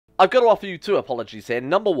I've got to offer you two apologies here.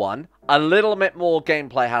 Number one, a little bit more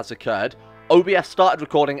gameplay has occurred. OBS started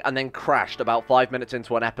recording and then crashed about 5 minutes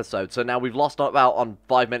into an episode. So now we've lost out on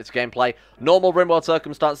 5 minutes of gameplay. Normal Rimworld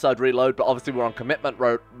circumstances, I'd reload, but obviously we're on commitment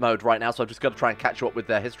mode right now, so I've just got to try and catch you up with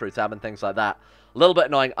their history tab and things like that. A little bit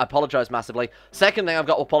annoying. I apologise massively. Second thing I've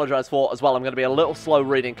got to apologise for as well, I'm going to be a little slow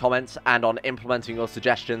reading comments and on implementing your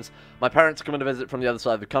suggestions. My parents are coming to visit from the other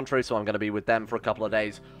side of the country, so I'm going to be with them for a couple of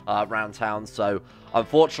days around town. So,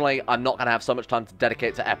 unfortunately, I'm not going to have so much time to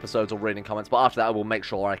dedicate to episodes or reading comments, but after that I will make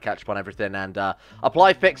sure I catch up on everything and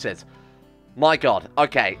apply fixes. My god.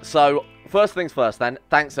 Okay, so, first things first then.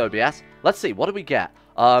 Thanks, OBS. Let's see, what do we get?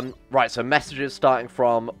 Right, so messages starting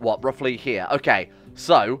from, what, roughly here. Okay,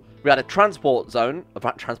 so we had a transport drone,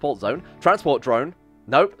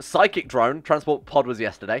 nope, psychic drone, transport pod was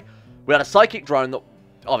yesterday. We had a psychic drone that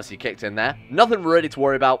obviously kicked in there. Nothing really to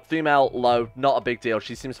worry about, female, low, not a big deal,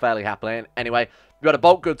 she seems fairly happy. Anyway, we had a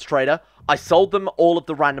bulk goods trader. I sold them all of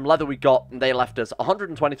the random leather we got, and they left us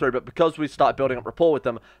 123, but because we started building up rapport with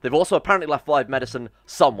them, they've also apparently left 5 medicine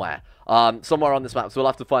somewhere. Somewhere on this map, so we'll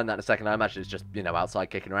have to find that in a second. I imagine it's just, you know,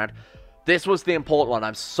 outside kicking around. This was the important one.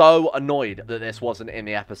 I'm so annoyed that this wasn't in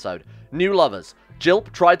the episode. New lovers.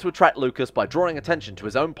 Jilp tried to attract Lucas by drawing attention to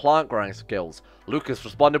his own plant growing skills. Lucas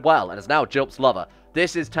responded well and is now Jilp's lover.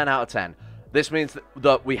 This is 10 out of 10. This means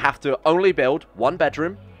that we have to only build 1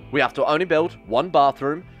 bedroom. We have to only build 1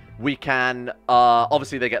 bathroom. We can,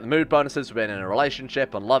 obviously they get the mood bonuses for being in a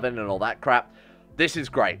relationship and loving and all that crap. This is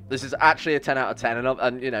great. This is actually a 10 out of 10,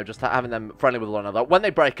 and you know, just having them friendly with one another. When they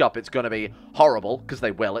break up, it's going to be horrible, because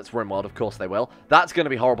they will. It's Rimworld, of course they will. That's going to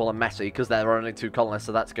be horrible and messy, because there are only 2 colonists,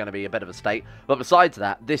 so that's going to be a bit of a state. But besides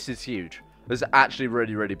that, this is huge. This is actually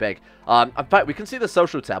really, really big. In fact, we can see the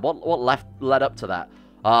social tab. What led up to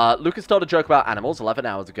that? Lucas told a joke about animals 11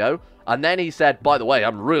 hours ago, and then he said, by the way,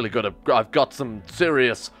 I'm really good at, I've got some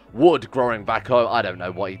serious wood growing back home. I don't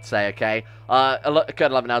know what he'd say, okay?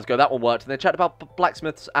 Occurred 11 hours ago, that one worked, and they chatted about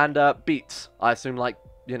blacksmiths and beets. I assume, like,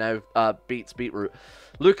 you know, beetroot.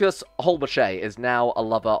 Lucas Holbachet is now a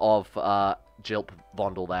lover of Jilp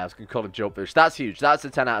Vondle there. I was going to call him Jilp Fish. That's huge. That's a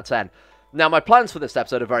 10 out of 10. Now, my plans for this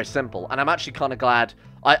episode are very simple, and I'm actually kind of glad.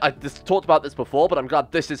 I just talked about this before, but I'm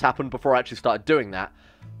glad this has happened before I actually started doing that.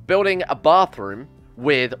 Building a bathroom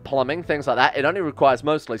with plumbing, things like that. It only requires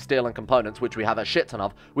mostly steel and components, which we have a shit ton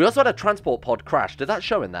of. We also had a transport pod crash. Did that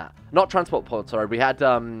show in that? Not transport pod, sorry. We had,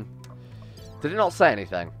 did it not say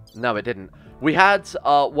anything? No, it didn't. We had,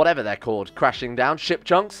 whatever they're called, crashing down. Ship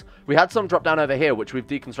chunks. We had some drop down over here, which we've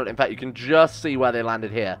deconstructed. In fact, you can just see where they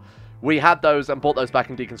landed here. We had those and brought those back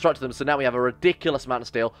and deconstructed them, so now we have a ridiculous amount of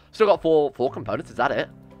steel. Still got four components. Is that it?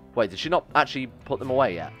 Wait, did she not actually put them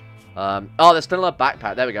away yet? Oh, there's still a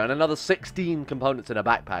backpack. There we go. And another 16 components in a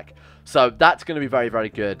backpack. So that's going to be very, very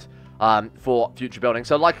good for future building.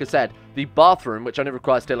 So like I said, the bathroom, which only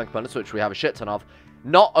requires steel and components, which we have a shit ton of,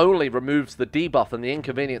 not only removes the debuff and the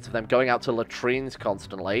inconvenience of them going out to latrines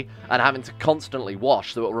constantly and having to constantly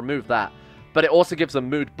wash, so it'll remove that. But it also gives them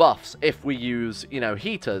mood buffs if we use, you know,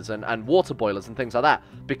 heaters and water boilers and things like that.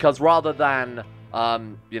 Because rather than,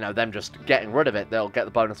 you know, them just getting rid of it, they'll get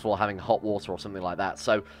the bonus for having hot water or something like that.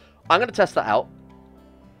 So I'm going to test that out.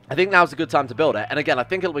 I think now's a good time to build it. And again, I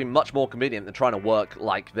think it'll be much more convenient than trying to work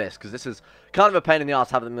like this. Because this is kind of a pain in the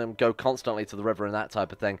ass having them go constantly to the river and that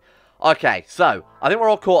type of thing. Okay, so I think we're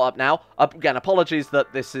all caught up now. Again, apologies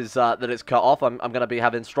that this is that it's cut off. I'm going to be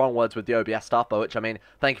having strong words with the OBS staff, by which I mean,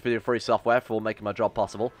 thank you for your free software for making my job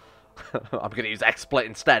possible. I'm going to use XSplit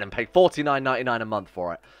instead and pay $49.99 a month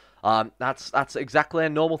for it. That's exactly a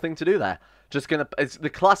normal thing to do there. It's the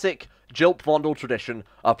classic Jilp Vondle tradition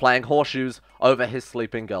of playing horseshoes over his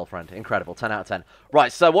sleeping girlfriend. Incredible, 10 out of 10.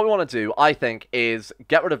 Right, so what we want to do, I think, is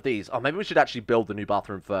get rid of these. Oh, maybe we should actually build the new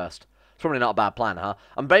bathroom first. It's probably not a bad plan, huh?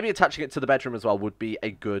 And maybe attaching it to the bedroom as well would be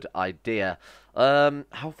a good idea.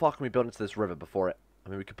 How far can we build into this river before it? I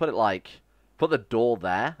mean, we could put it like, put the door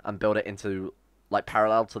there and build it into, like,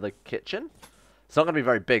 parallel to the kitchen. It's not going to be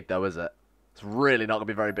very big, though, is it? It's really not going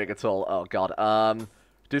to be very big at all. Oh, God.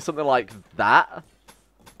 Do something like that.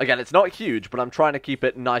 Again, it's not huge, but I'm trying to keep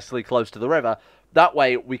it nicely close to the river. That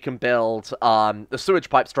way, we can build the sewage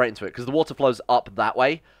pipe straight into it, because the water flows up that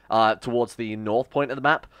way, towards the north point of the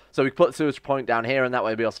map. So we can put the sewage point down here, and that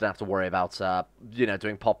way we also don't have to worry about, you know,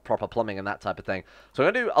 doing proper plumbing and that type of thing. So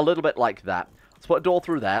I'm going to do a little bit like that. Let's put a door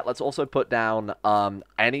through there. Let's also put down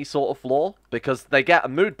any sort of floor, because they get a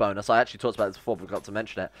mood bonus. I actually talked about this before, but forgot to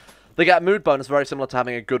mention it. They get a mood bonus very similar to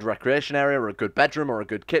having a good recreation area, or a good bedroom, or a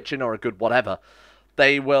good kitchen, or a good whatever.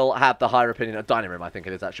 They will have the higher opinion, a dining room I think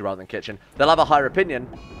it is actually, rather than kitchen. They'll have a higher opinion.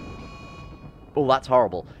 Oh, that's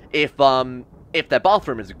horrible. If if their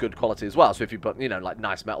bathroom is a good quality as well. So if you put, you know, like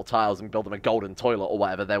nice metal tiles and build them a golden toilet or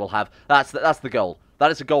whatever, they will have. That's the goal.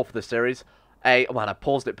 That is the goal for this series. Oh, man, I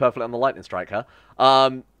paused it perfectly on the lightning strike, huh?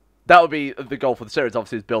 That would be the goal for the series,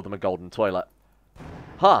 obviously, is build them a golden toilet.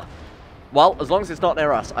 Huh. Well, as long as it's not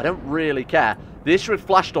near us, I don't really care. The issue with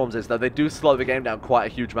flash storms is, though, they do slow the game down quite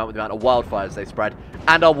a huge amount with the amount of wildfires they spread,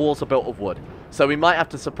 and our walls are built of wood. So we might have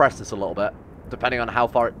to suppress this a little bit, depending on how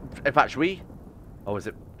far... In fact, should we... Oh, is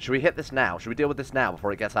it... Should we hit this now? Should we deal with this now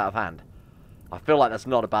before it gets out of hand? I feel like that's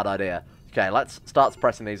not a bad idea. Okay, let's start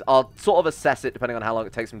suppressing these. I'll sort of assess it depending on how long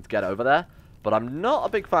it takes me to get over there. But I'm not a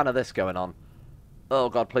big fan of this going on. Oh,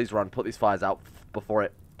 God, please run. Put these fires out before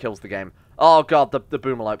it kills the game. Oh, God, the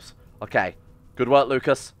boomalopes. Okay. Good work,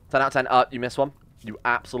 Lucas. 10 out of 10. You missed one. You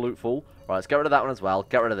absolute fool. Right, let's get rid of that one as well.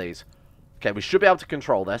 Get rid of these. Okay, we should be able to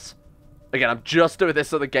control this. Again, I'm just doing this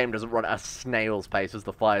so the game doesn't run at a snail's pace as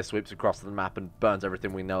the fire sweeps across the map and burns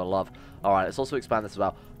everything we know and love. Alright, let's also expand this as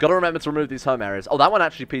well. Gotta remember to remove these home areas. Oh, that one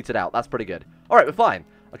actually petered out. That's pretty good. Alright, we're fine.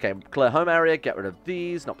 Okay, clear home area. Get rid of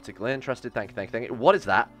these. Not particularly interested. Thank you, thank you, thank you. What is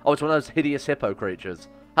that? Oh, it's one of those hideous hippo creatures.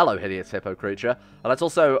 Hello, hideous hippo creature. And let's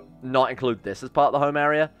also not include this as part of the home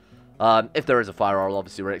area. If there is a fire, I'll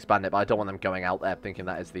obviously re-expand it, but I don't want them going out there thinking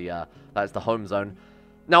that is the home zone.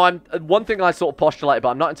 Now, one thing I sort of postulated, but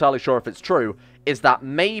I'm not entirely sure if it's true, is that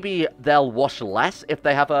maybe they'll wash less if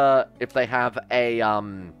they have a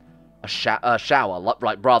shower,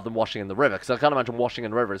 right, rather than washing in the river. Because I can't imagine washing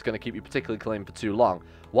in the river is going to keep you particularly clean for too long.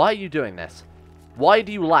 Why are you doing this? Why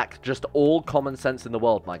do you lack just all common sense in the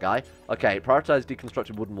world, my guy? Okay, prioritize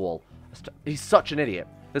deconstructed wooden wall. He's such an idiot.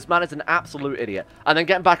 This man is an absolute idiot. And then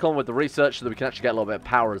getting back on with the research so that we can actually get a little bit of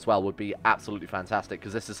power as well would be absolutely fantastic,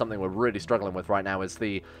 because this is something we're really struggling with right now, is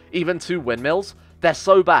the... Even 2 windmills, they're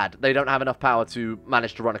so bad, they don't have enough power to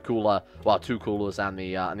manage to run a cooler, well, 2 coolers and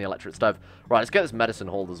the electric stove. Right, let's get this medicine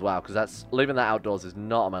hauled as well, because leaving that outdoors is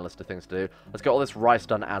not on my list of things to do. Let's get all this rice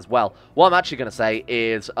done as well. What I'm actually going to say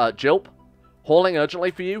is, Jilp, hauling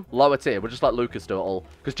urgently for you, lower tier. We'll just let Lucas do it all,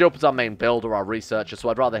 because Jilp is our main builder, our researcher, so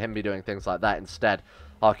I'd rather him be doing things like that instead.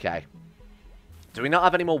 Okay. Do we not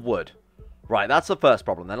have any more wood? Right, that's the first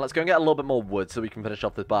problem then. Let's go and get a little bit more wood so we can finish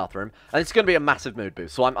off this bathroom. And it's going to be a massive mood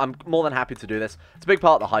boost, so I'm more than happy to do this. It's a big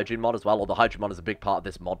part of the hygiene mod as well, or the hygiene mod is a big part of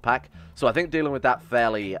this mod pack. So I think dealing with that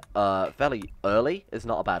fairly early is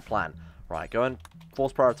not a bad plan. Right, go and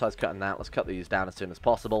force prioritize cutting that. Let's cut these down as soon as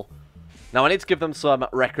possible. Now, I need to give them some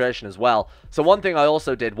recreation as well. So one thing I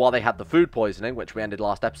also did while they had the food poisoning, which we ended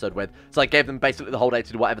last episode with, so I gave them basically the whole day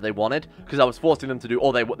to do whatever they wanted, because I was forcing them to do,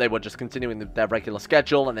 or they were just continuing their regular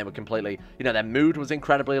schedule, and they were completely, you know, their mood was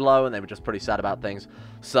incredibly low, and they were just pretty sad about things.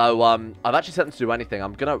 So I've actually set them to do anything.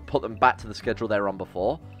 I'm going to put them back to the schedule they were on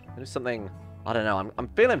before. Do something, I don't know, I'm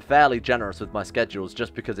feeling fairly generous with my schedules,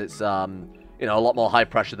 just because it's, you know, a lot more high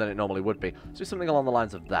pressure than it normally would be. Let's do something along the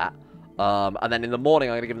lines of that. And then in the morning,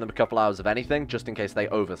 I'm going to give them a couple hours of anything, just in case they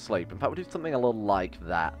oversleep. In fact, we'll do something a little like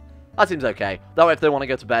that. That seems okay. That way, if they want to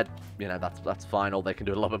go to bed, you know, that's fine. Or they can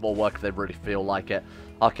do a little bit more work if they really feel like it.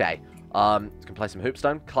 Okay. Let's play some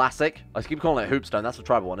hoopstone. Classic. I keep calling it hoopstone. That's the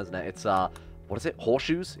tribal one, isn't it? It's, what is it?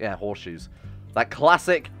 Horseshoes? Yeah, horseshoes. That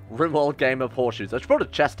classic Rimworld game of horseshoes. I should put a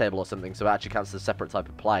chess table or something so it actually counts as a separate type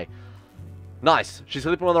of play. Nice. She's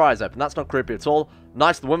sleeping with her eyes open. That's not creepy at all.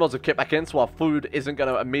 Nice. The windmills have kicked back in, so our food isn't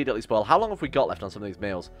going to immediately spoil. How long have we got left on some of these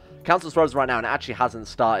meals? Counts as frozen right now, and it actually hasn't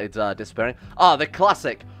started disappearing. Ah, the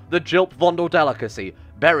classic. The Jilp Vondle delicacy.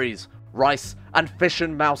 Berries, rice, and fish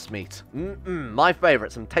and mouse meat. My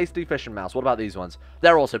favorite. Some tasty fish and mouse. What about these ones?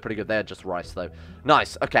 They're also pretty good. They're just rice, though.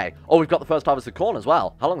 Nice. Okay. Oh, we've got the first harvest of corn as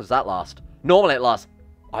well. How long does that last? Normally it lasts,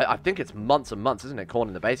 I think it's months and months, isn't it? Corn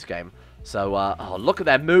in the base game. So, oh, look at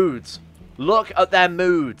their moods. Look at their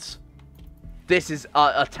moods. This is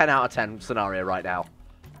a 10 out of 10 scenario right now.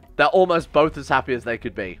 They're almost both as happy as they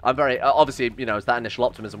could be. I'm very... obviously, you know, as that initial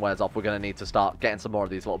optimism wears off, we're going to need to start getting some more of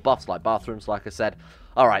these little buffs, like bathrooms, like I said.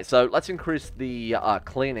 Alright, so let's increase the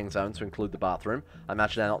cleaning zone to include the bathroom. I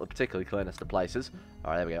imagine they're not the particularly cleanest of places.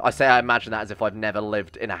 Alright, there we go. I say I imagine that as if I've never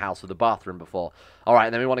lived in a house with a bathroom before. Alright,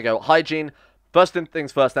 and then we want to go hygiene. First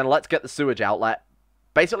things first, then let's get the sewage outlet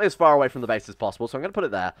basically as far away from the base as possible, so I'm going to put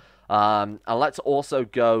it there. And let's also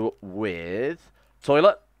go with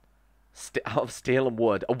toilet. Steel and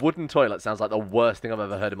wood. A wooden toilet sounds like the worst thing I've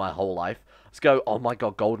ever heard in my whole life. Let's go. Oh my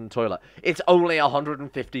god, golden toilet. It's only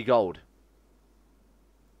 150 gold.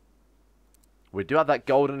 We do have that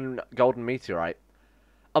golden meteorite.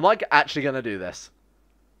 Am I actually going to do this?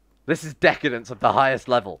 This is decadence of the highest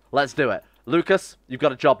level. Let's do it. Lucas, you've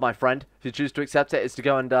got a job, my friend. If you choose to accept it, is to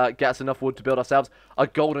go and get us enough wood to build ourselves a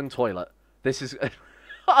golden toilet. This is...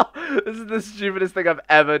 this is the stupidest thing I've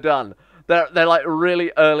ever done. They're like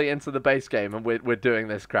really early into the base game, and we're doing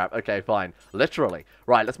this crap. Okay, fine. Literally.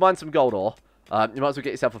 Right, let's mine some gold ore. You might as well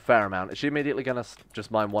get yourself a fair amount. Is she immediately going to just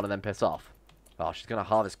mine one and then piss off? Oh, she's going to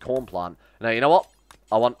harvest corn plant. No, you know what?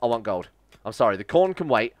 I want gold. I'm sorry, the corn can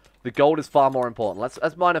wait. The gold is far more important.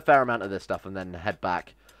 Let's mine a fair amount of this stuff and then head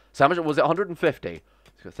back. So how much was it? 150.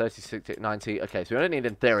 It's got 30, 60, 90. Okay, so we only need,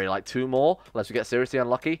 in theory, like 2 more. Unless we get seriously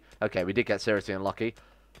unlucky. Okay, we did get seriously unlucky.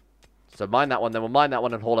 So mine that one, then we'll mine that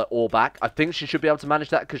one and haul it all back. I think she should be able to manage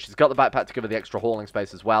that because she's got the backpack to give her the extra hauling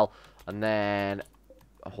space as well. And then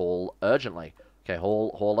haul urgently. Okay,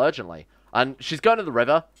 haul urgently. And she's going to the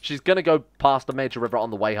river. She's going to go past a major river on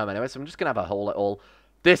the way home anyway, so I'm just going to have her haul it all.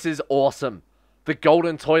 This is awesome. The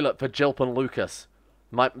golden toilet for Jilp and Lucas.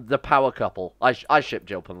 The power couple. I ship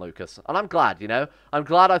Jilp and Lucas. And I'm glad, you know. I'm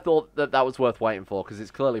glad I thought that was worth waiting for because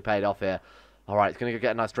it's clearly paid off here. Alright, it's going to go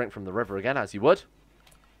get a nice drink from the river again, as you would.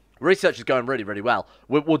 Research is going really, really well.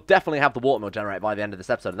 We'll definitely have the water mill generated by the end of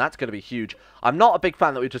this episode, and that's going to be huge. I'm not a big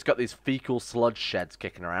fan that we've just got these fecal sludge sheds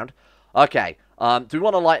kicking around. Okay, do we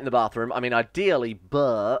want to lighten the bathroom? I mean, ideally,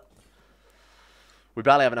 but we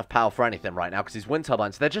barely have enough power for anything right now because these wind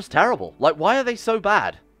turbines, they're just terrible. Like, why are they so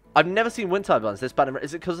bad? I've never seen wind turbines this bad.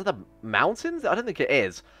 Is it because of the mountains? I don't think it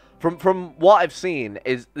is. From what I've seen,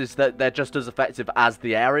 is that they're just as effective as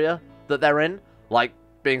the area that they're in. Like,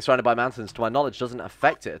 being surrounded by mountains, to my knowledge, doesn't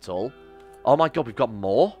affect it at all. Oh my god, we've got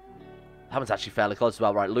more? That one's actually fairly close as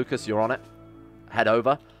well. Right, Lucas, you're on it. Head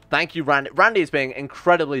over. Thank you, Randy. Randy is being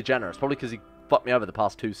incredibly generous, probably because he fucked me over the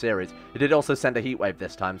past 2 series. He did also send a heatwave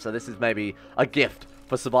this time, so this is maybe a gift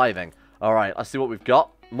for surviving. Alright, let's see what we've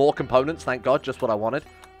got. More components, thank god, just what I wanted.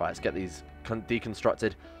 Right, let's get these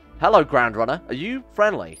deconstructed. Hello, Ground Runner. Are you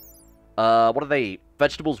friendly? What do they eat?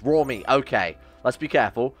 Vegetables, raw meat. Okay, let's be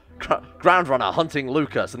careful. Ground Runner hunting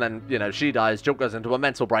Lucas, and then, you know, she dies, Jilp goes into a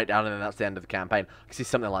mental breakdown, and then that's the end of the campaign. I can see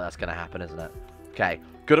something like that's going to happen, isn't it? Okay,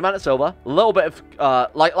 good amount of silver. A little bit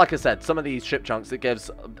of, like I said, some of these ship chunks, it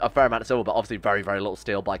gives a fair amount of silver, but obviously very, very little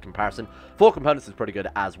steel by comparison. 4 components is pretty good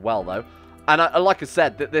as well, though. And like I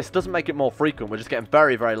said, this doesn't make it more frequent. We're just getting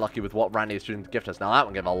very, very lucky with what Randy is choosing to gift us. Now, that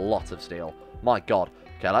one gave a lot of steel. My god.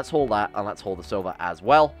 Okay, let's haul that, and let's haul the silver as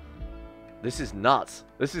well. This is nuts.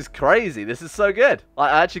 This is crazy. This is so good.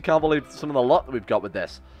 I actually can't believe some of the lot that we've got with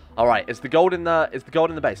this. All right, it's the gold in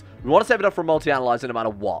the base. We want to save it up for a multi-analyzer no matter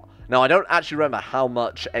what. Now, I don't actually remember how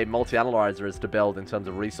much a multi-analyzer is to build in terms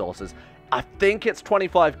of resources. I think it's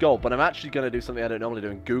 25 gold, but I'm actually going to do something I don't normally do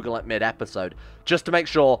and Google it mid-episode just to make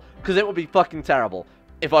sure, because it would be fucking terrible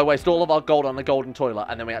if I waste all of our gold on the golden toilet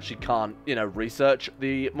and then we actually can't, you know, research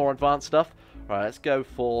the more advanced stuff. All right, let's go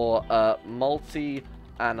for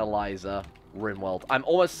multi-analyzer Rimworld. I'm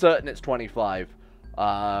almost certain it's 25.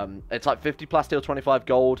 It's like 50 plasteel, 25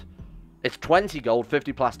 gold. It's 20 gold,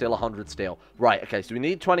 50 plasteel, 100 steel. Right, okay, so we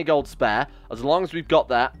need 20 gold spare. As long as we've got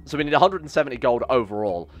that. So we need 170 gold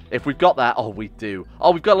overall. If we've got that, oh, we do.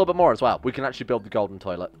 Oh, we've got a little bit more as well. We can actually build the golden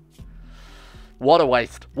toilet. What a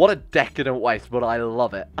waste. What a decadent waste, but I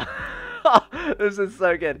love it. This is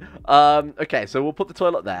so good. Okay, so we'll put the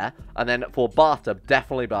toilet there. And then for bathtub,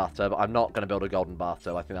 definitely bathtub. I'm not going to build a golden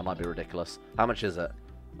bathtub. I think that might be ridiculous. How much is it?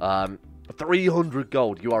 300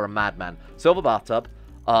 gold. You are a madman. Silver bathtub.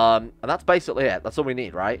 And that's basically it. That's all we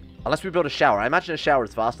need, right? Unless we build a shower. I imagine a shower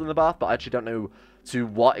is faster than the bath, but I actually don't know to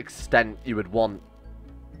what extent you would want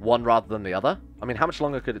one rather than the other. I mean, how much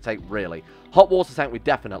longer could it take, really? Hot water tank we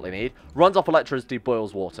definitely need. Runs off electricity,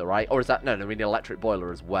 boils water, right? Or is that... No, we need an electric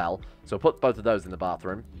boiler as well. So we'll put both of those in the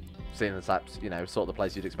bathroom. Seeing as that's, you know, sort of the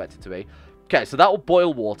place you'd expect it to be. Okay, so that will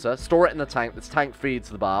boil water. Store it in the tank. This tank feeds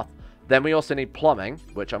the bath. Then we also need plumbing,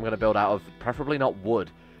 which I'm going to build out of preferably not wood.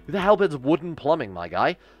 Who the hell builds wooden plumbing, my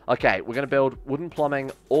guy? Okay, we're going to build wooden plumbing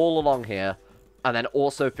all along here. And then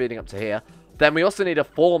also feeding up to here. Then we also need a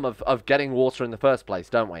form of getting water in the first place,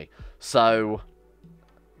 don't we? So,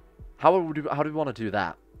 how do we want to do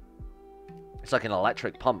that? It's like an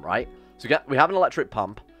electric pump, right? So we have an electric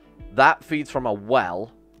pump. That feeds from a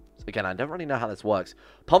well. Again, I don't really know how this works.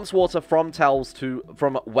 Pumps water from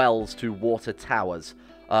wells to water towers.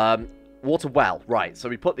 Water well, right, so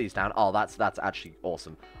we put these down. Oh, that's actually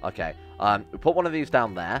awesome. Okay, we put one of these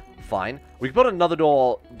down there, fine. We can put another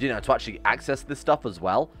door, you know, to actually access this stuff as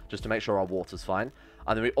well, just to make sure our water's fine.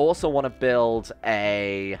 And then we also want to build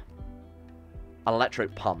an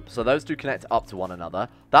electric pump. So those two connect up to one another.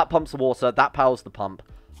 That pumps the water, that powers the pump.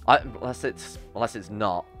 Unless it's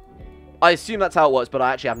not. I assume that's how it works, but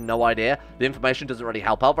I actually have no idea. The information doesn't really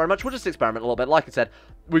help out very much. We'll just experiment a little bit. Like I said,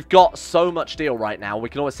 we've got so much steel right now. We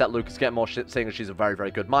can always set Lucas, get more shit, seeing as she's a very,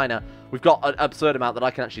 very good miner. We've got an absurd amount that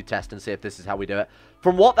I can actually test and see if this is how we do it.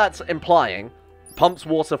 From what that's implying, pumps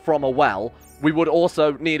water from a well, we would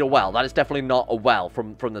also need a well. That is definitely not a well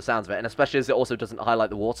from the sounds of it, and especially as it also doesn't highlight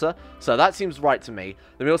the water. So that seems right to me.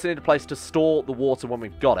 Then we also need a place to store the water when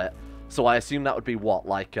we've got it. So I assume that would be what?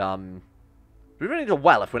 Like, we really need a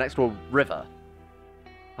well if we're next to a river.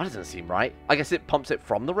 That doesn't seem right. I guess it pumps it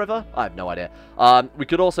from the river? I have no idea. We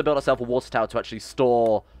could also build ourselves a water tower to actually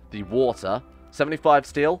store the water. 75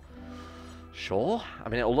 steel. Sure. I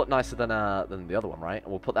mean, it'll look nicer than the other one, right?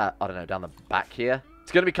 And we'll put that, I don't know, down the back here.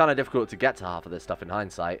 It's going to be kind of difficult to get to half of this stuff in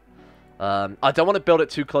hindsight. I don't want to build it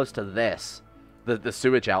too close to this. The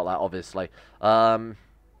sewage outlet, obviously.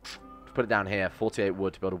 Put it down here. 48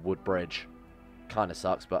 wood to build a wood bridge. Kind of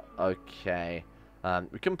sucks, but okay.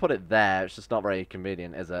 We can put it there. It's just not very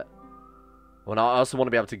convenient, is it? Well, I also want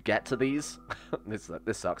to be able to get to these.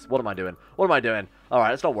 This sucks. What am I doing? What am I doing?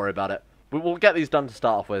 Alright, let's not worry about it. We'll get these done to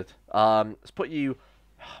start off with. Let's put you...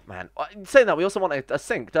 Oh, man. Saying that, we also want a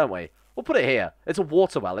sink, don't we? We'll put it here. It's a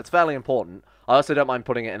water well. It's fairly important. I also don't mind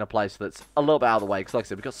putting it in a place that's a little bit out of the way. Because like I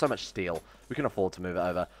said, we've got so much steel. We can afford to move it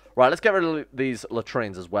over. Right, let's get rid of these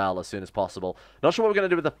latrines as well as soon as possible. Not sure what we're going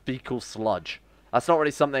to do with the fecal sludge. That's not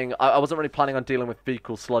really something... I wasn't really planning on dealing with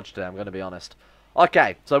fecal sludge today, I'm going to be honest.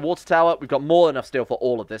 Okay, so water tower. We've got more than enough steel for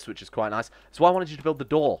all of this, which is quite nice. That's why I wanted you to build the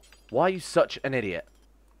door. Why are you such an idiot?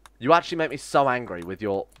 You actually make me so angry with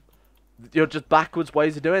your just backwards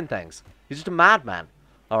ways of doing things. You're just a madman.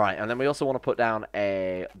 Alright, and then we also want to put down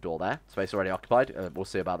a door there. Space already occupied. We'll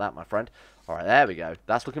see about that, my friend. Alright, there we go.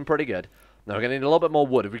 That's looking pretty good. Now we're going to need a little bit more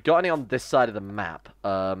wood. Have we got any on this side of the map?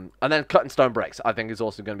 And then cutting stone bricks, I think, is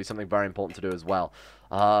also going to be something very important to do as well.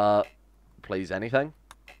 Please, anything?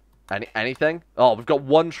 Anything? Oh, we've got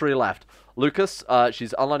one tree left. Lucas,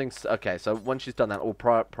 she's unloading... Okay, so when she's done that, we'll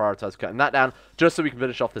prioritize cutting that down, just so we can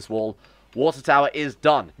finish off this wall. Water tower is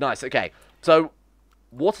done. Nice, okay. So,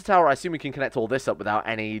 water tower, I assume we can connect all this up without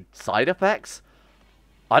any side effects.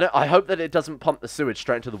 I hope that it doesn't pump the sewage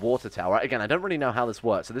straight into the water tower. Again, I don't really know how this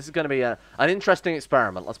works, so this is going to be an interesting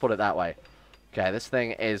experiment. Let's put it that way. Okay, this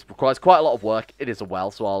thing requires quite a lot of work. It is a well,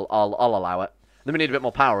 so I'll allow it. Then we need a bit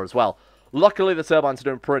more power as well. Luckily, the turbines are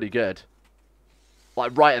doing pretty good.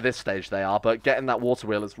 Like, right at this stage they are, but getting that water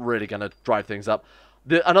wheel is really going to drive things up.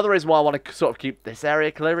 Another reason why I want to sort of keep this area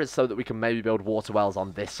clear is so that we can maybe build water wells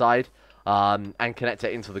on this side and connect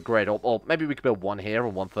it into the grid. Or maybe we could build one here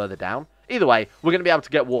and one further down. Either way, we're going to be able to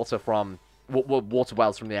get water from water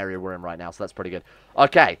wells from the area we're in right now, so that's pretty good.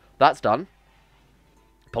 Okay, that's done.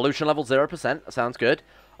 Pollution level 0%. That sounds good.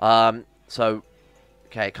 So,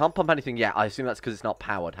 okay, can't pump anything yet. I assume that's because it's not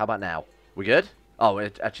powered. How about now? We good? Oh,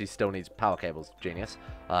 it actually still needs power cables. Genius.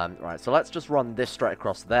 Right, so let's just run this straight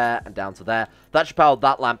across there and down to there. That should power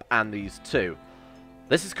that lamp and these two.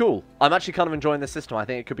 This is cool. I'm actually kind of enjoying this system. I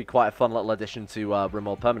think it could be quite a fun little addition to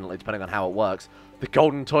Rimworld permanently, depending on how it works. The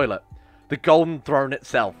golden toilet. The golden throne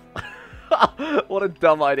itself. What a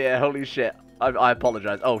dumb idea. Holy shit. I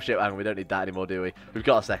apologize. Oh, shit, hang on. We don't need that anymore, do we? We've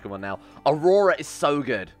got a second one now. Aurora is so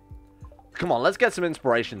good. Come on, let's get some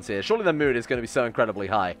inspirations here. Surely the mood is going to be so incredibly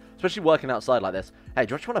high. Especially working outside like this. Hey,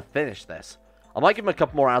 do you actually want to finish this? I might give him a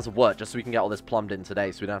couple more hours of work just so we can get all this plumbed in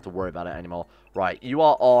today so we don't have to worry about it anymore. Right, you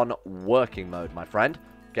are on working mode, my friend.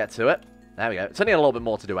 Get to it. There we go. It's only a little bit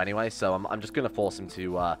more to do anyway, so I'm just going to force him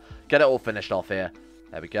to get it all finished off here.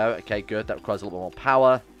 There we go. Okay, good. That requires a little bit more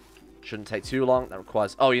power. Shouldn't take too long. That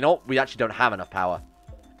requires... Oh, you know what? We actually don't have enough power.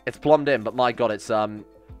 It's plumbed in, but my god, it's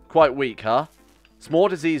quite weak, huh? It's more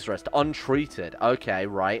disease risk, untreated. Okay,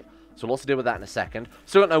 right. So we'll also deal with that in a second.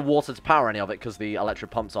 Still got no water to power any of it because the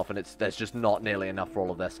electric pump's off and there's just not nearly enough for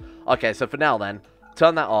all of this. Okay, so for now then,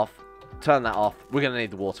 turn that off. Turn that off. We're going to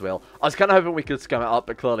need the water wheel. I was kind of hoping we could scum it up,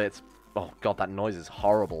 but clearly it's... Oh, God, that noise is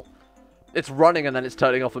horrible. It's running and then it's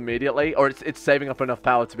turning off immediately. Or it's saving up enough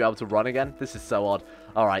power to be able to run again. This is so odd.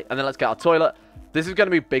 Alright, and then let's get our toilet. This is going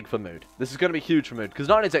to be big for mood. This is going to be huge for mood. Because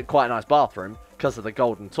not only is it quite a nice bathroom because of the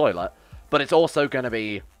golden toilet, but it's also going to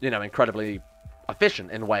be, you know, incredibly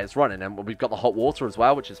efficient in the way it's running. And we've got the hot water as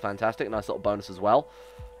well, which is fantastic. Nice little bonus as well.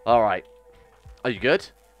 Alright. Are you good?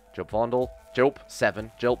 Jilp Vondle. Jilp,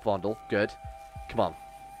 7. Jilp Vondle. Good. Come on.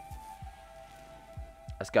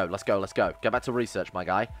 Let's go, let's go, let's go. Get back to research, my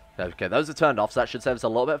guy. Okay, those are turned off, so that should save us a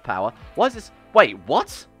little bit of power. Why is this... Wait,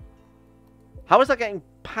 what? How is that getting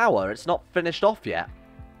power? It's not finished off yet.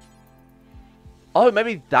 Oh,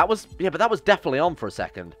 maybe that was... Yeah, but that was definitely on for a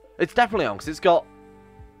second. It's definitely on, because it's got...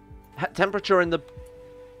 temperature in the...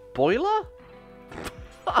 boiler?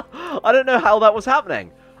 I don't know how that was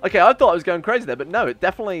happening. Okay, I thought I was going crazy there, but no, it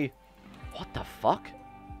definitely... What the fuck?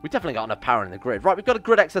 We definitely got enough power in the grid. Right, we've got a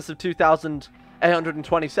grid excess of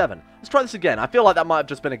 2,827. Let's try this again. I feel like that might have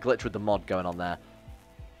just been a glitch with the mod going on there.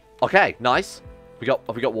 Okay, nice.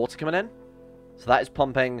 Have we got water coming in? So that is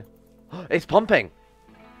pumping. It's pumping.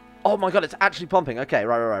 Oh my god, it's actually pumping. Okay,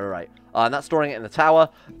 right. And that's storing it in the tower.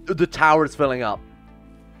 The tower is filling up.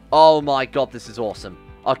 Oh my god, this is awesome.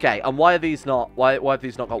 Okay, and why are these not? Why have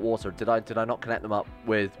these not got water? Did I not connect them up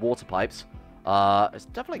with water pipes? It's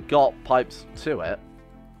definitely got pipes to it.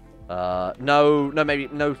 No, maybe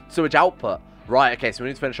no sewage output. Right. Okay, so we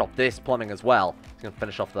need to finish off this plumbing as well. It's gonna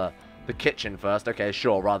finish off the kitchen first. Okay,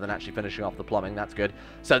 sure. Rather than actually finishing off the plumbing, that's good.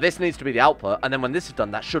 So this needs to be the output, and then when this is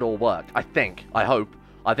done, that should all work. I think. I hope.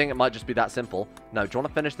 I think it might just be that simple. No, do you want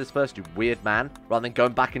to finish this first, you weird man? Rather than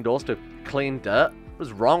going back indoors to clean dirt?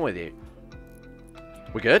 What's wrong with you?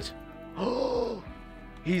 We good?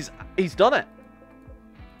 He's done it.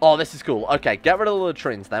 Oh, this is cool. Okay, get rid of the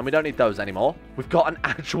latrines then. We don't need those anymore. We've got an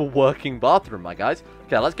actual working bathroom, my guys.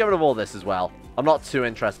 Okay, let's get rid of all this as well. I'm not too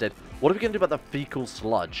interested. What are we going to do about the fecal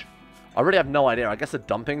sludge? I really have no idea. I guess a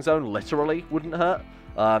dumping zone literally wouldn't hurt.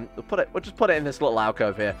 We'll just put it in this little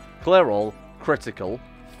alcove here. Clear all. Critical.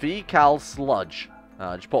 Fecal sludge.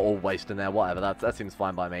 Just put all waste in there, whatever. That seems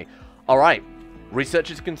fine by me. Alright.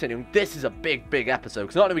 Research is continuing. This is a big episode.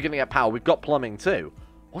 Because not only are we going to get power, we've got plumbing too.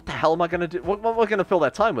 What the hell am I going to do? What am I going to fill their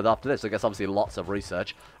time with after this? I guess obviously lots of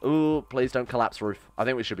research. Ooh, please don't collapse roof. I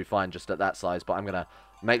think we should be fine just at that size. But I'm going to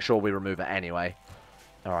make sure we remove it anyway.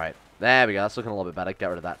 Alright. There we go. That's looking a little bit better. Get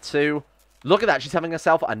rid of that too. Look at that. She's having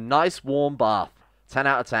herself a nice warm bath. 10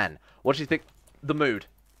 out of 10. What do you think? The mood.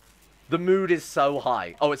 The mood is so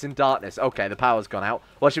high. Oh, it's in darkness. Okay, the power's gone out.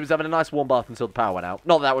 Well, she was having a nice warm bath until the power went out.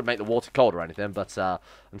 Not that would make the water cold or anything, but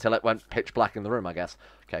until it went pitch black in the room, I guess.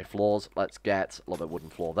 Okay, floors. Let's get a little bit wooden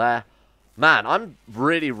floor there. Man, I'm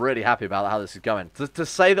really happy about how this is going. To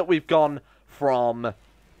say that we've gone from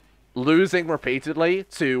losing repeatedly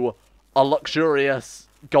to a luxurious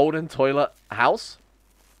golden toilet house.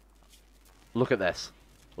 Look at this.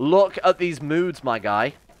 Look at these moods, my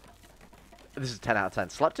guy. This is 10 out of 10.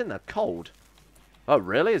 Slept in the cold. Oh,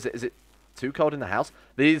 really? Is it too cold in the house?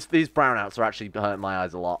 These brownouts are actually hurting my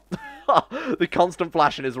eyes a lot. The constant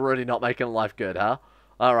flashing is really not making life good, huh?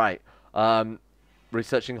 Alright.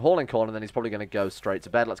 Researching hauling corn, and then he's probably going to go straight to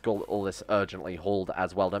bed. Let's call all this urgently hauled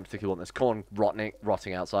as well. Don't particularly want this corn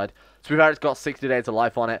rotting outside. To be fair, it's got 60 days of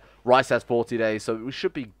life on it. Rice has 40 days, so we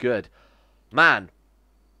should be good. Man.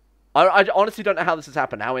 I honestly don't know how this has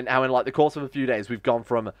happened. How in like the course of a few days we've gone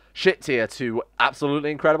from shit tier to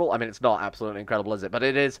absolutely incredible. I mean, it's not absolutely incredible, is it? But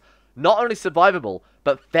it is not only survivable,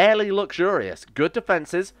 but fairly luxurious. Good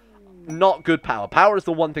defenses, not good power. Power is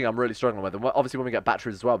the one thing I'm really struggling with. And obviously when we get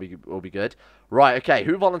batteries as well, we'll be good. Right, okay.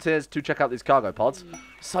 Who volunteers to check out these cargo pods?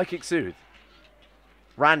 Psychic Soothe.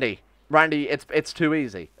 Randy, it's too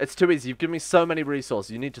easy. It's too easy. You've given me so many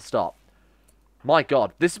resources. You need to stop. My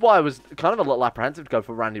god, this is why I was kind of a little apprehensive to go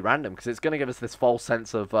for Randy Random, because it's going to give us this false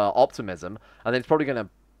sense of optimism, and then it's probably going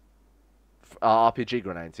to RPG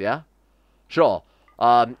grenades, yeah? Sure.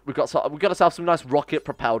 We've got ourselves some nice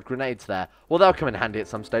rocket-propelled grenades there. Well, they'll come in handy at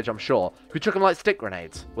some stage, I'm sure. If we chuck them like stick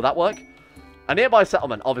grenades, will that work? A nearby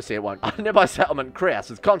settlement, obviously it won't. A nearby settlement, Krias,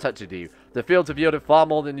 has contacted you. The fields have yielded far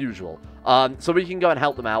more than usual. So we can go and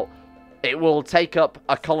help them out. It will take up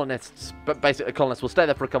a colonist's, but basically a colonist will stay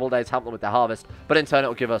there for a couple of days, help them with their harvest, but in turn it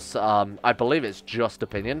will give us, I believe it's just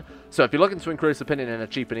opinion. So if you're looking to increase opinion in a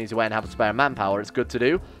cheap and easy way and have a spare manpower, it's good to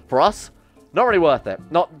do. For us, not really worth it.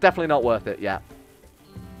 Definitely not worth it yet.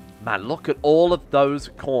 Man, look at all of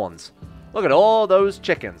those corns. Look at all those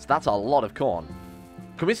chickens. That's a lot of corn.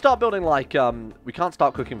 Can we start building, like, we can't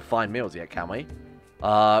start cooking fine meals yet, can we?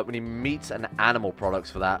 We need meat and animal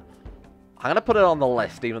products for that. I'm going to put it on the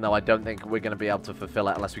list, even though I don't think we're going to be able to fulfill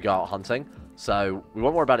it unless we go out hunting. So, we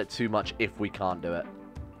won't worry about it too much if we can't do it.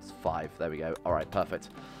 It's 5. There we go. Alright, perfect.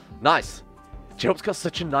 Nice. Jilp's got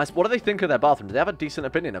such a nice... What do they think of their bathroom? Do they have a decent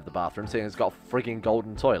opinion of the bathroom, seeing it's got a frigging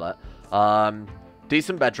golden toilet?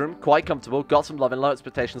 Decent bedroom. Quite comfortable. Got some love and low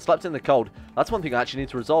expectations. Slept in the cold. That's one thing I actually need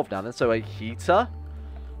to resolve now then. So, a heater.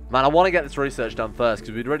 Man, I want to get this research done first,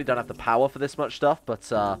 because we really don't have the power for this much stuff, but,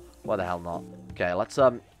 why the hell not? Okay, let's,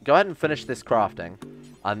 go ahead and finish this crafting,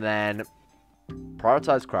 and then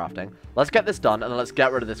prioritize crafting. Let's get this done, and then let's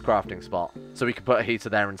get rid of this crafting spot, so we can put a heater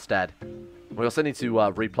there instead. We also need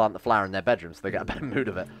to, replant the flower in their bedroom, so they get a better mood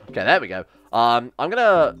of it. Okay, there we go.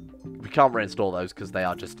 We can't reinstall those, because they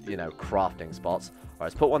are just, you know, crafting spots. Alright,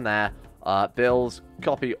 let's put one there. Bills,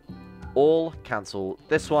 copy all, cancel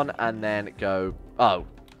this one, and then go, oh.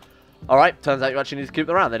 Alright, turns out you actually need to keep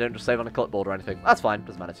them around. They don't just save on a clipboard or anything. That's fine,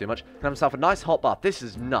 doesn't matter too much. Can have myself a nice hot bath. This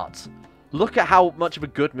is nuts. Look at how much of a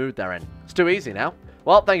good mood they're in. It's too easy now.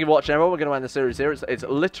 Well, thank you for watching, everyone. We're going to end the series here. It's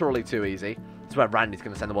literally too easy. This is where Randy's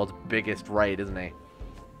going to send the world's biggest raid, isn't he?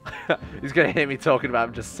 He's going to hear me talking about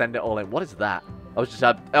him, just send it all in. What is that? I was just,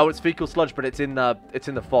 oh, it's fecal sludge, but it's in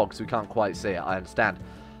the fog, so we can't quite see it. I understand.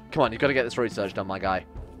 Come on, you've got to get this research done, my guy.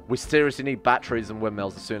 We seriously need batteries and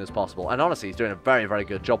windmills as soon as possible. And honestly, he's doing a very, very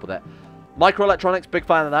good job with it. Microelectronics, big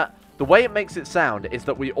fan of that. The way it makes it sound is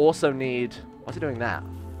that we also need... What's he doing that?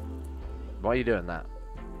 Why are you doing that?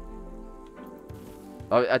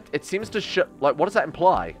 Oh, it seems to like, what does that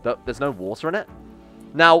imply? That there's no water in it?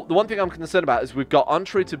 Now, the one thing I'm concerned about is we've got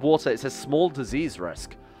untreated water. It says small disease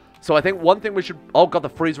risk. So I think one thing we should... Oh, God, the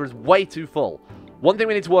freezer is way too full. One thing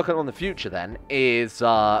we need to work on in the future, then, is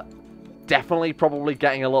definitely probably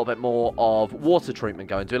getting a little bit more of water treatment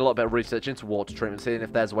going. Doing a little bit of research into water treatment, seeing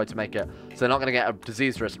if there's a way to make it so they're not going to get a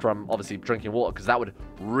disease risk from, obviously, drinking water, because that would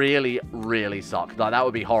really, really suck. Like, that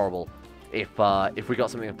would be horrible if we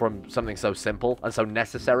got something from something so simple and so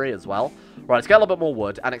necessary as well. Right, let's get a little bit more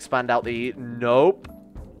wood and expand out the... Nope.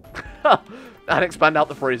 And expand out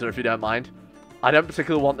the freezer, if you don't mind. I don't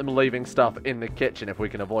particularly want them leaving stuff in the kitchen if we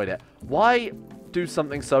can avoid it. Why do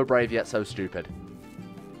something so brave yet so stupid?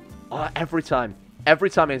 Oh, every time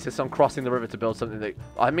he insists on crossing the river to build something that...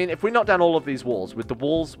 I mean, if we knock down all of these walls, with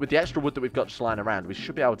the extra wood that we've got just lying around, we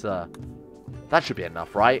should be able to... That should be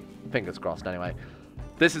enough, right? Fingers crossed, anyway.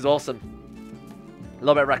 This is awesome. A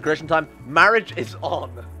little bit of recreation time. Marriage is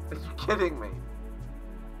on. Are you kidding me?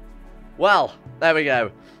 Well, there we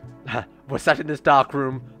go. We're sat in this dark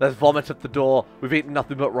room. There's vomit at the door. We've eaten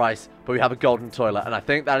nothing but rice, but we have a golden toilet, and I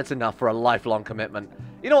think that is enough for a lifelong commitment.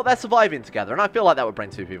 You know what? They're surviving together, and I feel like that would bring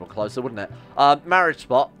two people closer, wouldn't it? Marriage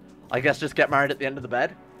spot. I guess just get married at the end of the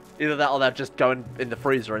bed. Either that or they're just going in the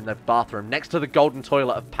freezer in the bathroom next to the golden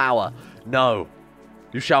toilet of power. No.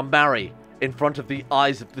 You shall marry in front of the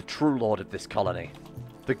eyes of the true lord of this colony.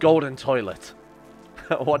 The golden toilet.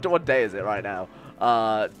 What day is it right now?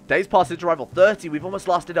 Days past its arrival. 30. We've almost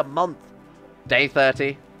lasted a month. Day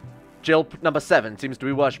 30. Jilp number 7 seems to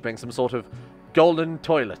be worshipping some sort of golden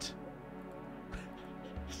toilet.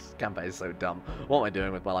 This campaign is so dumb. What am I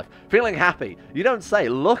doing with my life? Feeling happy. You don't say.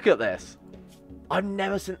 Look at this. I've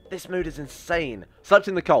never seen... This mood is insane. Slept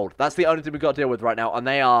in the cold. That's the only thing we've got to deal with right now. And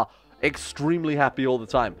they are extremely happy all the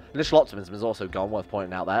time. Initial optimism is also gone. Worth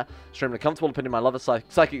pointing out there. Extremely comfortable opinion. My love of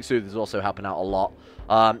Psychic Soothe is also helping out a lot.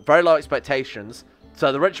 Very low expectations.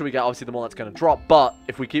 So the richer we get, obviously, the more that's going to drop. But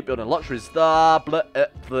if we keep building luxuries...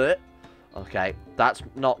 Okay, that's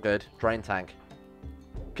not good. Drain tank.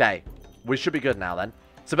 Okay, we should be good now then.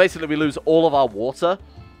 So basically, we lose all of our water.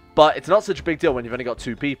 But it's not such a big deal when you've only got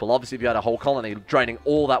 2 people. Obviously, if you had a whole colony, draining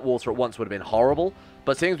all that water at once would have been horrible.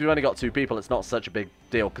 But seeing as we've only got 2 people, it's not such a big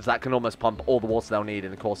deal, because that can almost pump all the water they'll need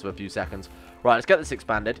in the course of a few seconds. Right, let's get this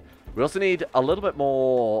expanded. We also need a little bit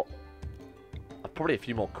more... Probably a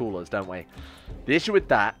few more coolers, don't we? The issue with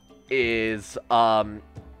that is... I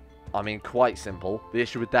mean, quite simple. The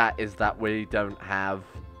issue with that is that we don't have...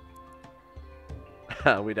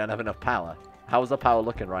 we don't have enough power. How is the power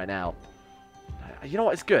looking right now? You know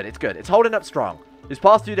what? It's good. It's good. It's holding up strong. These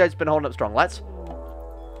past 2 days it's been holding up strong. Let's...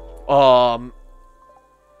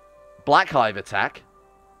 Black Hive attack.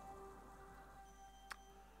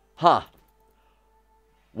 Huh.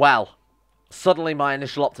 Well. Suddenly my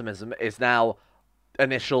initial optimism is now...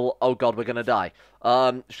 Initial, oh god, we're going to die.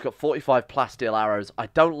 She's got 45 plasteel arrows. I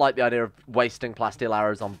don't like the idea of wasting plasteel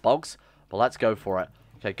arrows on bugs. But let's go for it.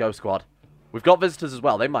 Okay, go squad. We've got visitors as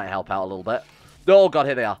well. They might help out a little bit. Oh god,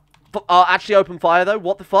 here they are. Actually open fire, though.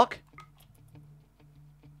 What the fuck?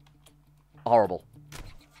 Horrible.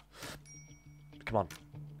 Come on.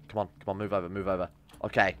 Come on. Come on. Move over. Move over.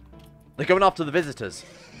 Okay. They're going after the visitors.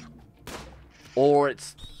 Or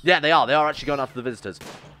it's... Yeah, they are. They are actually going after the visitors.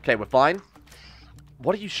 Okay, we're fine.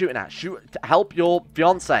 What are you shooting at? Shoot to help your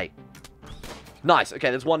fiancé. Nice. Okay,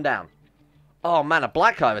 there's one down. Oh, man, a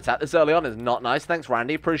Black Hive attack this early on is not nice. Thanks,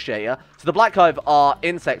 Randy. Appreciate you. So the Black Hive are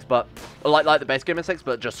insects, but... Like the base game insects,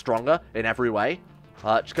 but just stronger in every way.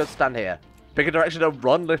 Just go stand here. Pick a direction to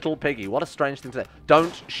run, little piggy. What a strange thing to say.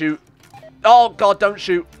 Don't shoot. Oh, God, don't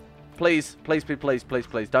shoot. Please, please, please, please, please,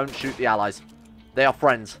 please. Don't shoot the allies. They are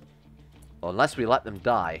friends. Unless we let them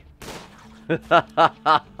die.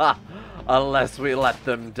 Unless we let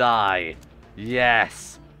them die.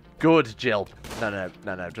 Yes. Good, Jilp. No.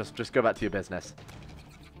 Just go back to your business.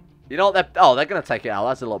 You know what? They're going to take it out.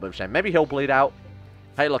 That's a little bit of a shame. Maybe he'll bleed out.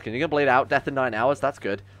 Hey, look, you're going to bleed out. Death in 9 hours. That's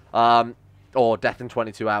good. Or death in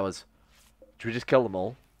 22 hours. Should we just kill them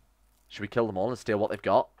all? Should we kill them all and steal what they've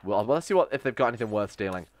got? Well, let's see if they've got anything worth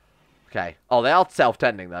stealing. Okay. Oh, they are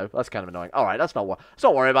self-tending, though. That's kind of annoying. All right, let's not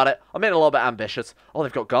worry about it. I'm being a little bit ambitious. Oh,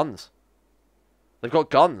 they've got guns. They've got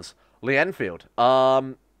guns. Lee Enfield.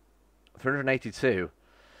 382.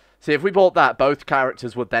 See, if we bought that, both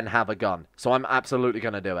characters would then have a gun. So I'm absolutely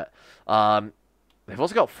going to do it. They've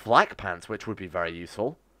also got flak pants, which would be very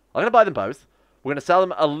useful. I'm going to buy them both. We're going to sell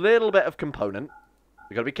them a little bit of component.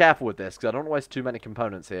 We've got to be careful with this, because I don't want to waste too many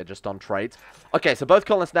components here just on trades. Okay, so both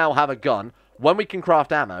colonists now have a gun. When we can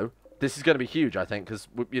craft ammo, this is going to be huge, I think, because,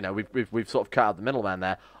 you know, we've sort of cut out the middleman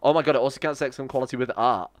there. Oh my god, it also counts excellent quality with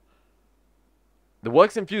art. The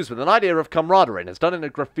work's infused with an idea of camaraderie and is done in a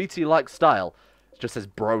graffiti-like style. It just says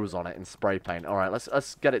bros on it in spray paint. Alright,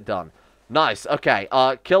 let's get it done. Nice, okay,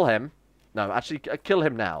 kill him. No, actually, kill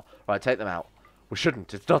him now. Alright, take them out. We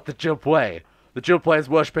shouldn't, it's not the Jilp way. The Jilp way is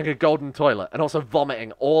worshipping a golden toilet and also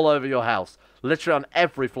vomiting all over your house. Literally on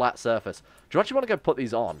every flat surface. Do you actually want to go put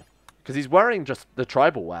these on? Because he's wearing just the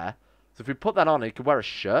tribal wear. So if we put that on, he could wear a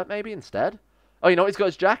shirt maybe instead. Oh, you know what? He's got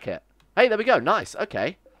his jacket. Hey, there we go. Nice.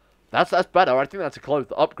 Okay. That's better. I think that's a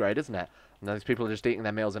clothes upgrade, isn't it? And these people are just eating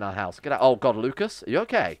their meals in our house. Get out. Oh, God, Lucas. Are you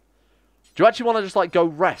okay? Do you actually want to just, like, go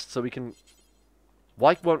rest so we can...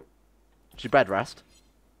 Why won't she bed rest?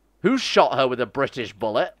 Who shot her with a British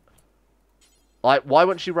bullet? Like, why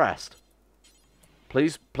won't she rest?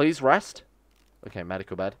 Please rest. Okay,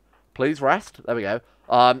 medical bed. Please rest. There we go.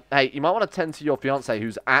 Hey, you might want to tend to your fiancé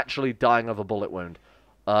who's actually dying of a bullet wound.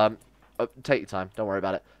 Take your time. Don't worry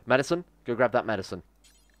about it. Medicine? Go grab that medicine.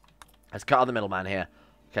 Let's cut out the middleman here.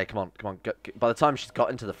 Okay, come on. By the time she's got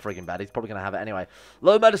into the friggin' bed, he's probably going to have it anyway.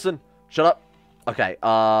 Low medicine. Shut up. Okay,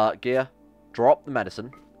 gear. Drop the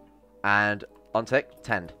medicine. And untick.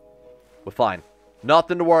 Tend. We're fine.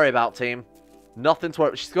 Nothing to worry about, team. Nothing to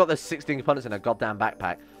worry. She's got those 16 components in her goddamn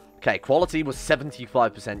backpack. Okay, quality was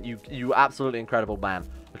 75%. You absolutely incredible man.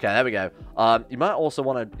 Okay, there we go. You might also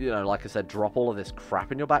want to, you know, like I said, drop all of this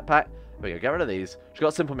crap in your backpack. There we go. Get rid of these. She's got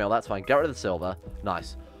a simple meal. That's fine. Get rid of the silver.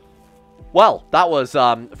 Nice. Well, that was,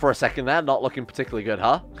 for a second there, not looking particularly good,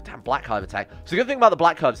 huh? Damn, Black Hive attack. So the good thing about the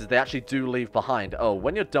Black Hives is they actually do leave behind. Oh,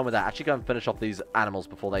 when you're done with that, actually go and finish off these animals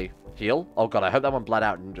before they heal. Oh, God, I hope that one bled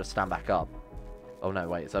out and just stand back up. Oh, no,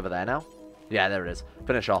 wait, it's over there now? Yeah, there it is.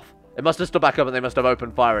 Finish off. It must have stood back up and they must have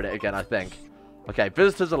opened fire at it again, I think. Okay,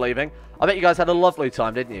 visitors are leaving. I bet you guys had a lovely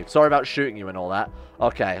time, didn't you? Sorry about shooting you and all that.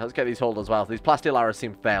 Okay, let's get these hauled as well. These plastilaras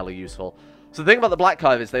seem fairly useful. So the thing about the black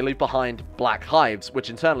hive is they leave behind black hives, which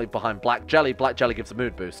in turn leave behind black jelly. Black jelly gives a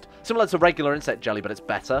mood boost. Similar to regular insect jelly, but it's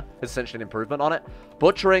better. It's essentially an improvement on it.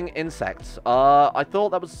 Butchering insects. I thought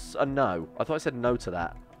that was a no. I thought I said no to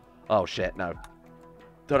that. Oh, shit, no.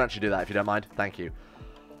 Don't actually do that if you don't mind. Thank you.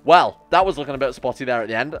 Well, that was looking a bit spotty there at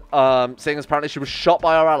the end. Seeing as apparently she was shot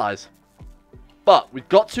by our allies. But we've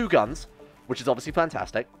got 2 guns, which is obviously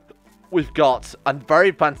fantastic. We've got a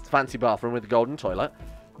very fancy bathroom with a golden toilet.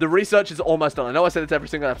 The research is almost done. I know I said it's every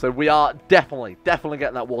single episode. We are definitely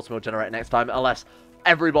getting that watermill generator next time, unless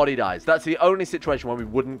everybody dies. That's the only situation where we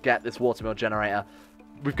wouldn't get this watermill generator.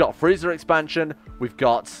 We've got freezer expansion. We've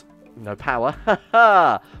got no power.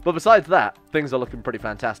 But besides that, things are looking pretty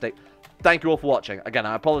fantastic. Thank you all for watching. Again,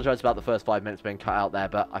 I apologize about the first 5 minutes being cut out there,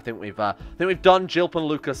 but I think we've done Jilp and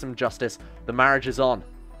Lucas some justice. The marriage is on.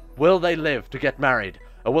 Will they live to get married,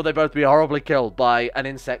 or will they both be horribly killed by an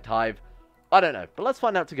insect hive? I don't know, but let's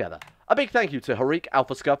find out together. A big thank you to Harik,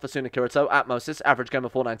 Alpha Scuff, Fasuna Kirito, Atmosis, Average Gamer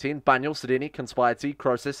 419, Baniel, Sidini, Conspiracy,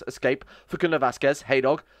 Crosis, Escape, Facundo Vasquez,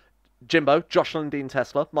 Heydog, Jimbo, Jocelyn Dean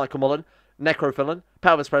Tesla, Michael Mullen, Necrophilin,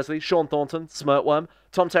 Pelvis Presley, Sean Thornton, Smirtworm,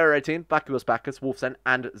 Tom Terror 18, Vacuous Bacchus, Wolfsen,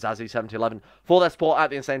 and Zazzy 7011 for their support at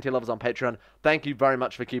the Insane Tier levels on Patreon. Thank you very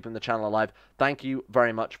much for keeping the channel alive. Thank you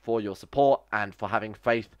very much for your support and for having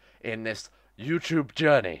faith in this YouTube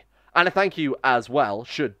journey. And a thank you as well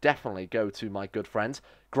should definitely go to my good friends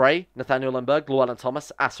Gray, Nathaniel Lundberg, Llewellyn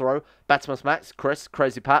Thomas, Asaro, Batmus Max, Chris,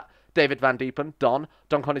 Crazy Pat, David Van Diepen, Don,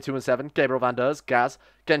 Connie217, Gabriel Van Ders, Gaz,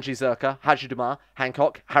 Genji Zerka, Haji Dumar,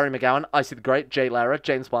 Hancock, Harry McGowan, Icy the Great, Jay Lara,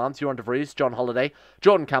 James Barnes, Joran DeVries, John Holiday,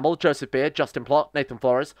 Jordan Campbell, Joseph Beard, Justin Plott, Nathan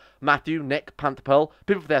Flores, Matthew, Nick, Panther Pearl,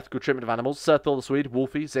 People for the Ethical Treatment of Animals, Sir Thor the Swede,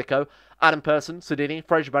 Wolfie, Zico, Adam Person, Sudini,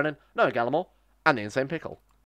 Fraser Brennan, Noah Gallimore, and the Insane Pickle.